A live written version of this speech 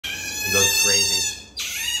He goes crazy.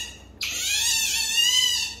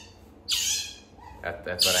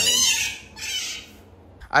 That's what I mean.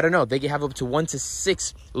 I don't know. They can have up to 1 to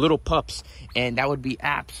 6 little pups, and that would be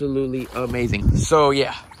absolutely amazing. So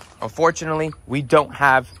yeah, unfortunately, we don't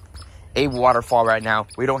have a waterfall right now.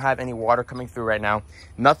 We don't have any water coming through right now.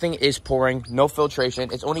 Nothing is pouring, no filtration.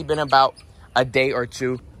 It's only been about a day or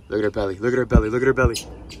two. Look at her belly, look at her belly, look at her belly.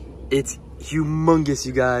 It's humongous,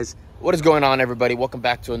 you guys. What is going on, everybody? Welcome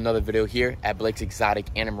back to another video here at Blake's Exotic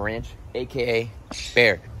Animal Ranch, aka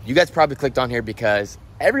Bear. You guys probably clicked on here because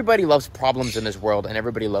everybody loves problems in this world and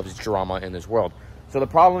everybody loves drama in this world. So the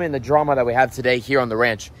problem and the drama that we have today here on the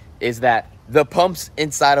ranch is that the pumps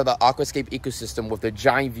inside of the aquascape ecosystem with the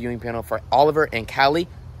giant viewing panel for Oliver and Callie,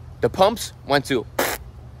 the pumps went to,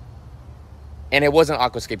 and it wasn't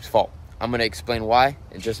Aquascape's fault. I'm going to explain why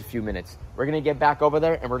in just a few minutes. We're going to get back over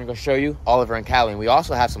there and we're going to go show you Oliver and Callie. And we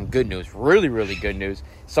also have some good news, really, really good news.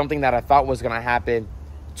 Something that I thought was going to happen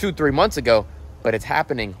 2-3 months ago, but it's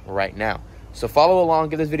happening right now. So follow along,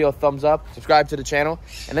 give this video a thumbs up, subscribe to the channel,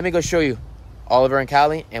 and let me go show you Oliver and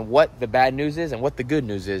Callie and what the bad news is and what the good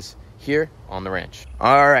news is here on the ranch.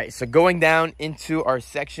 All right, so going down into our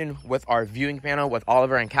section with our viewing panel with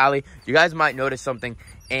Oliver and Callie, you guys might notice something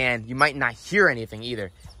and you might not hear anything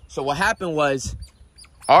either. So what happened was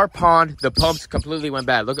our pond, the pumps completely went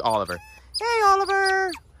bad. Look at Oliver. Hey,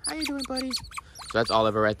 Oliver. How you doing, buddy? So that's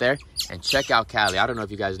Oliver right there. And check out Callie. I don't know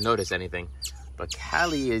if you guys notice anything, but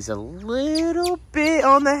Callie is a little bit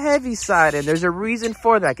on the heavy side, and there's a reason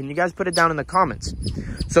for that. Can you guys put it down in the comments?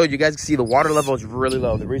 So you guys can see the water level is really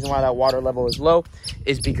low. The reason why that water level is low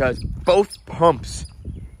is because both pumps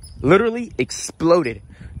literally exploded.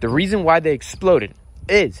 The reason why they exploded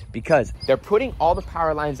is because they're putting all the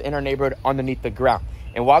power lines in our neighborhood underneath the ground.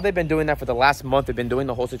 And while they've been doing that for the last month, they've been doing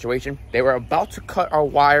the whole situation, they were about to cut our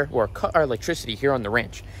wire or cut our electricity here on the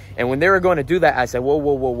ranch. And when they were going to do that, I said,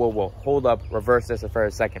 whoa, hold up, reverse this for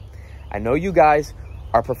a second. I know you guys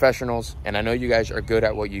are professionals and I know you guys are good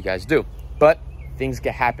at what you guys do, but things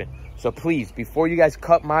can happen. So please, before you guys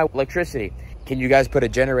cut my electricity, can you guys put a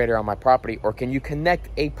generator on my property, or can you connect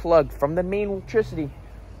a plug from the main electricity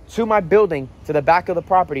to my building to the back of the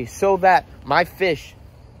property so that my fish,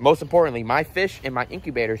 most importantly, my fish and my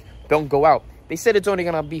incubators don't go out. They said it's only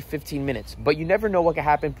gonna be 15 minutes, but you never know what can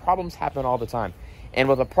happen. Problems happen all the time. And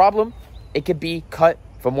with a problem, it could be cut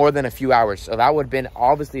for more than a few hours. So that would have been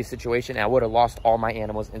obviously a situation, and I would have lost all my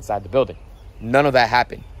animals inside the building. None of that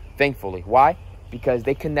happened, thankfully. Why? Because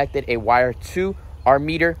they connected a wire to our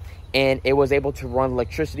meter and it was able to run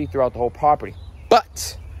electricity throughout the whole property.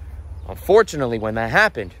 But unfortunately, when that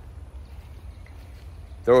happened,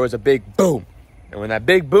 there was a big boom. And when that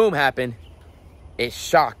big boom happened, it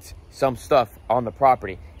shocked some stuff on the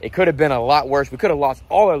property. It could have been a lot worse. We could have lost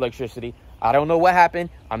all our electricity. I don't know what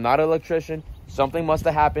happened. I'm not an electrician. Something must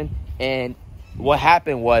have happened. And what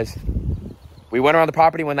happened was we went around the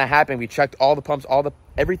property when that happened. We checked all the pumps,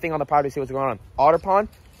 everything on the property to see what's going on. Otter pond,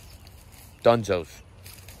 dunzos.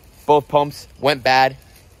 Both pumps went bad,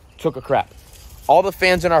 took a crap. All the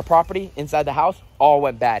fans in our property inside the house all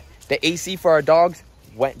went bad. The AC for our dogs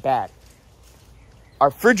went bad. Our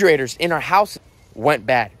refrigerators in our house went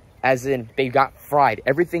bad, as in they got fried.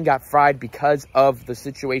 Everything got fried because of the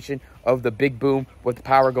situation of the big boom with the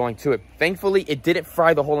power going to it. Thankfully, it didn't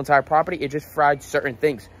fry the whole entire property. It just fried certain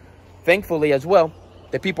things. Thankfully, as well,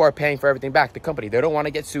 the people are paying for everything back. The company, they don't want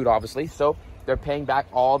to get sued, obviously, so they're paying back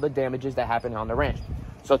all the damages that happened on the ranch.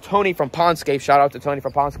 So Tony from Pondscape, shout out to Tony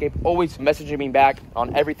from Pondscape, always messaging me back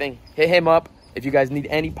on everything. Hit him up if you guys need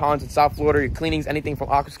any ponds in South Florida, your cleanings, anything from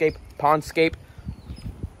Aquascape, Pondscape,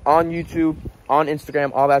 on YouTube, on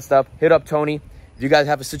Instagram, all that stuff. Hit up Tony. If you guys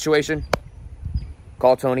have a situation,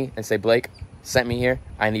 call Tony and say, Blake sent me here.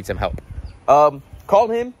 I need some help.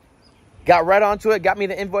 Called him, got right onto it, got me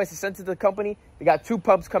the invoice and sent it to the company. They got 2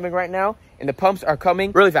 pumps coming right now, and the pumps are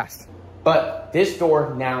coming really fast. But this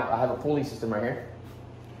door now, I have a pulley system right here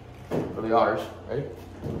for the otters. Ready?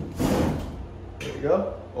 There you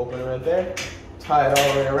go. Open it right there. Tie it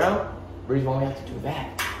all the way around. The reason why we have to do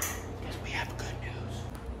that, because we have good news.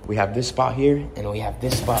 We have this spot here, and we have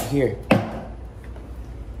this spot here.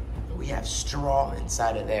 We have straw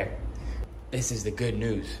inside of there. This is the good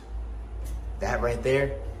news. That right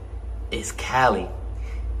there is Callie.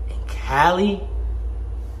 And Callie,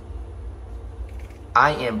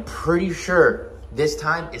 I am pretty sure this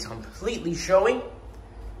time is completely showing.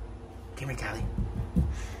 Come here, Callie.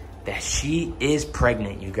 That she is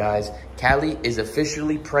pregnant, you guys. Callie is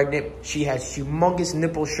officially pregnant. She has humongous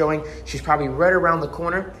nipples showing. She's probably right around the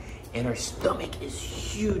corner, and her stomach is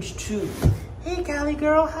huge too. Hey, Callie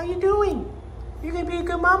girl, how you doing? You gonna be a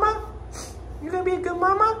good mama? You gonna be a good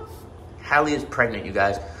mama? Callie is pregnant, you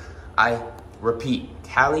guys. I repeat,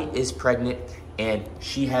 Callie is pregnant, and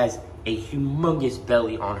she has a humongous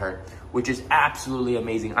belly on her, which is absolutely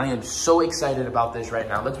amazing. I am so excited about this right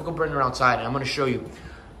now. Let's go bring her outside, and I'm gonna show you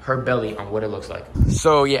her belly on what it looks like.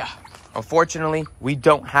 So yeah, unfortunately, we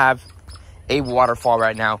don't have a waterfall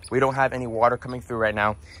right now. We don't have any water coming through right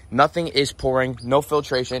now. Nothing is pouring, no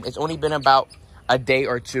filtration. It's only been about a day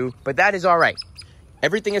or two, but that is all right.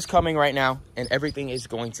 Everything is coming right now, and everything is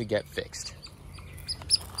going to get fixed.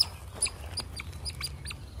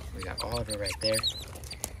 We got Otter right there,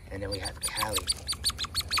 and then we have Callie.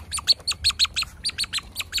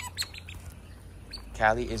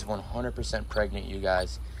 Callie is 100% pregnant, you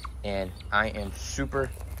guys, and I am super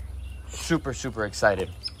excited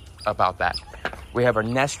about that. We have our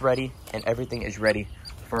nest ready, and everything is ready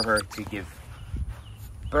for her to give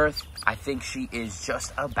birth. I think she is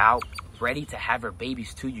just about ready to have her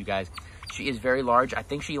babies too, you guys. She is very large. I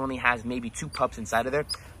think she only has maybe 2 pups inside of there,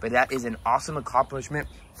 but that is an awesome accomplishment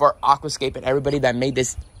for Aquascape and everybody that made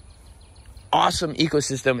this awesome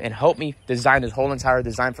ecosystem and helped me design this whole entire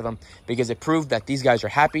design for them, because it proved that these guys are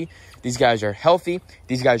happy, these guys are healthy,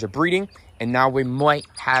 these guys are breeding, and now we might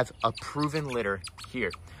have a proven litter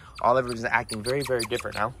here. Oliver is acting very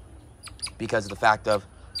different now because of the fact of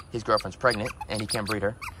his girlfriend's pregnant and he can't breed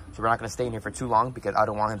her. So we're not going to stay in here for too long, because I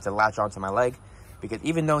don't want him to latch onto my leg, because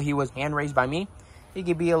even though he was hand raised by me, he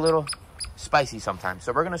could be a little spicy sometimes.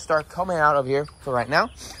 So we're going to start coming out of here for right now,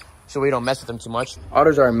 so we don't mess with them too much.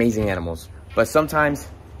 Otters are amazing animals, but sometimes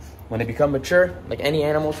when they become mature, like any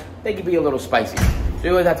animals, they can be a little spicy. So you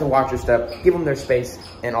always have to watch your step, give them their space,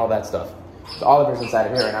 and all that stuff. So Oliver's inside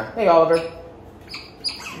of here right now. Hey, Oliver.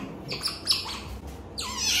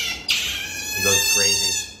 He goes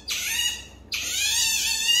crazy.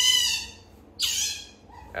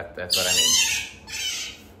 That's what I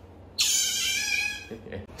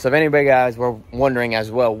mean. So if anybody guys were wondering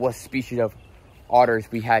as well what species of otters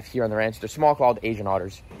we have here on the ranch, they're small clawed Asian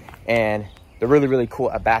otters, and they're really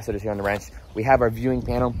cool ambassadors here on the ranch. We have our viewing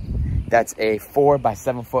panel. That's a 4 by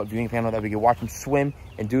 7 foot viewing panel that we can watch them swim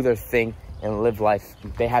and do their thing and live life.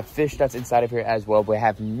 They have fish that's inside of here as well. We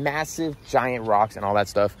have massive giant rocks and all that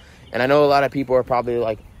stuff. And I know a lot of people are probably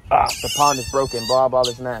like, the pond is broken, blah blah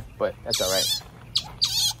this and that, but that's all right.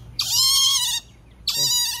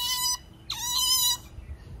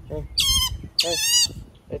 Hey,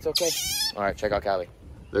 it's okay. All right, check out Callie.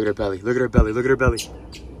 Look at her belly, look at her belly, look at her belly.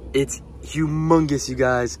 It's humongous, you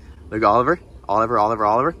guys. Look at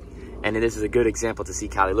Oliver. And this is a good example to see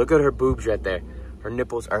Callie. Look at her boobs right there. Her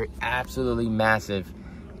nipples are absolutely massive.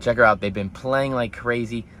 Check her out. They've been playing like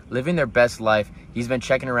crazy, living their best life. He's been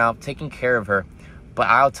checking her out, taking care of her. But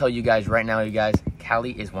I'll tell you guys right now, you guys,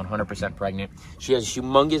 Callie is 100% pregnant. She has a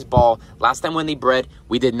humongous ball. Last time when they bred,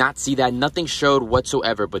 we did not see that. Nothing showed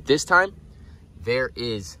whatsoever. But this time, there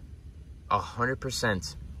is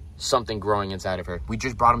 100% something growing inside of her. We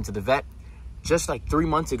just brought them to the vet just like 3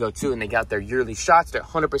 months ago too, and they got their yearly shots. They're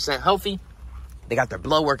 100% healthy. They got their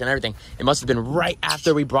blood work and everything. It must have been right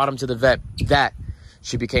after we brought them to the vet that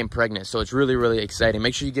she became pregnant. So it's really exciting.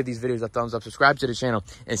 Make sure you give these videos a thumbs up, subscribe to the channel,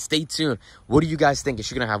 and stay tuned. What do you guys think? Is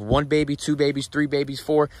she gonna have 1 baby, 2 babies, 3 babies,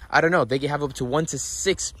 4? I don't know. They can have up to 1 to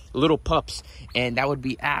 6 little pups, and that would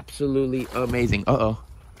be absolutely amazing.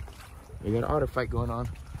 We got an otter fight going on.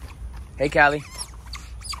 Hey, Callie.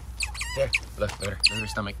 Here, look at her. Look at her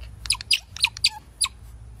stomach.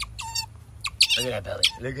 Look at that belly.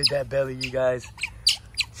 Look at that belly, you guys.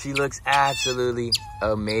 She looks absolutely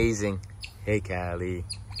amazing. Hey, Callie.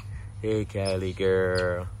 Hey, Callie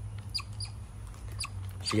girl.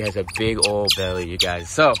 She has a big old belly, you guys.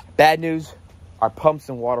 So, bad news. Our pumps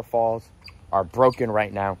and waterfalls are broken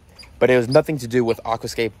right now. But it has nothing to do with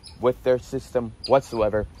Aquascape, with their system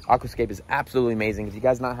whatsoever. Aquascape is absolutely amazing. If you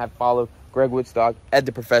guys not have followed Greg Woodstock, Ed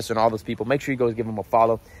the Professor, and all those people, make sure you go give them a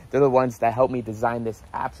follow. They're the ones that helped me design this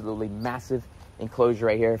absolutely massive enclosure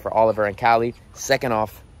right here for Oliver and Callie. Second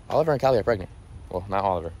off, Oliver and Callie are pregnant. Well, not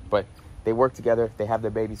Oliver, but they work together. They have their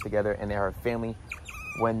babies together, and they are a family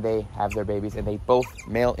when they have their babies. And they both,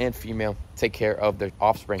 male and female, take care of their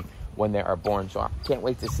offspring when they are born. So I can't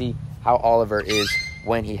wait to see how Oliver is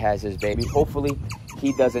when he has his baby. Hopefully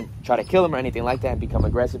he doesn't try to kill him or anything like that and become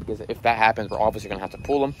aggressive, because if that happens, we're obviously gonna have to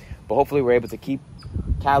pull him. But hopefully we're able to keep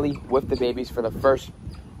Callie with the babies for the first,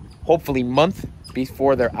 hopefully, month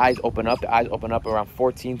before their eyes open up. The eyes open up around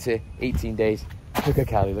 14 to 18 days. Look at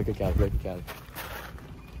Callie, look at Callie, look at Callie.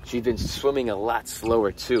 She's been swimming a lot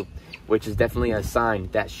slower too, which is definitely a sign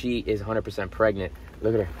that she is 100% pregnant.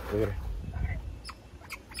 Look at her, look at her.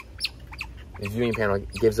 The viewing panel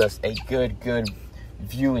gives us a good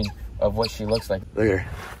viewing of what she looks like. Look at her.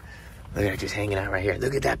 Look at her just hanging out right here.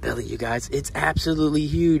 Look at that belly, you guys. It's absolutely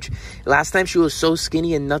huge. Last time she was so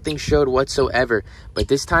skinny and nothing showed whatsoever. But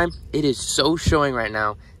this time, it is so showing right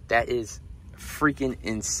now. That is freaking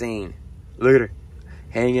insane. Look at her.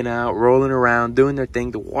 Hanging out, rolling around, doing their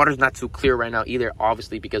thing. The water's not too clear right now either,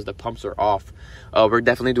 obviously, because the pumps are off. We're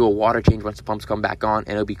definitely do a water change once the pumps come back on, and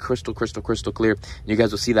it'll be crystal clear. You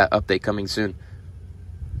guys will see that update coming soon.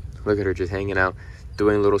 Look at her just hanging out,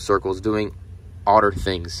 doing little circles, doing otter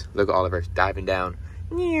things. Look at Oliver diving down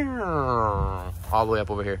all the way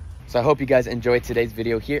up over here. So I hope you guys enjoyed today's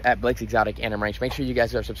video here at Blake's Exotic Animal Ranch. Make sure you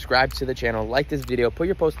guys are subscribed to the channel, like this video, put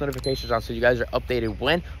your post notifications on so you guys are updated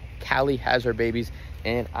when Callie has her babies.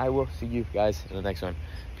 And I will see you guys in the next one.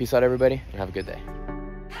 Peace out, everybody, and have a good day.